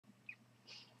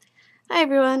Hi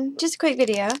everyone, just a quick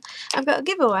video. I've got a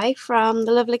giveaway from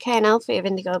the lovely Kay and Alfie of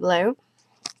IndigoBlu,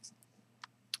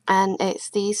 and it's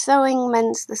the Sewing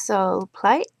Mends the Soul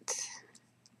plate.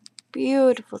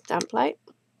 Beautiful stamp plate,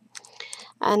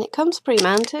 and it comes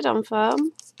pre-mounted on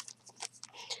foam,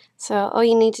 so all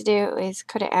you need to do is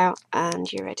cut it out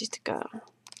and you're ready to go.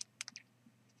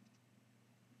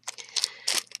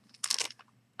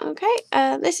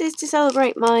 Okay, this is to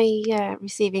celebrate my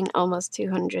receiving almost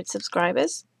 200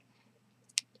 subscribers.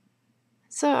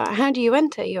 So how do you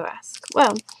enter, you ask?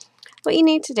 Well, what you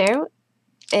need to do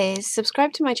is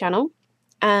subscribe to my channel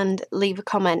and leave a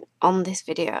comment on this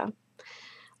video.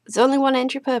 There's only one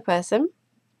entry per person,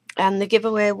 and the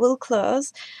giveaway will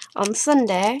close on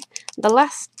Sunday,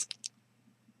 the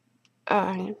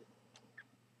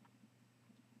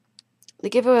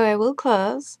giveaway will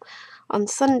close on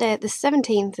Sunday the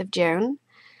 17th of June,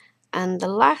 and the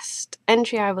last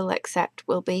entry I will accept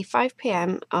will be 5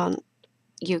 PM on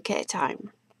UK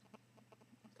time.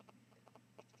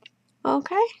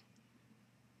 Okay,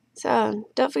 so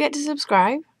don't forget to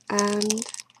subscribe and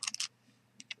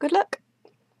good luck.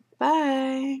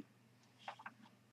 Bye.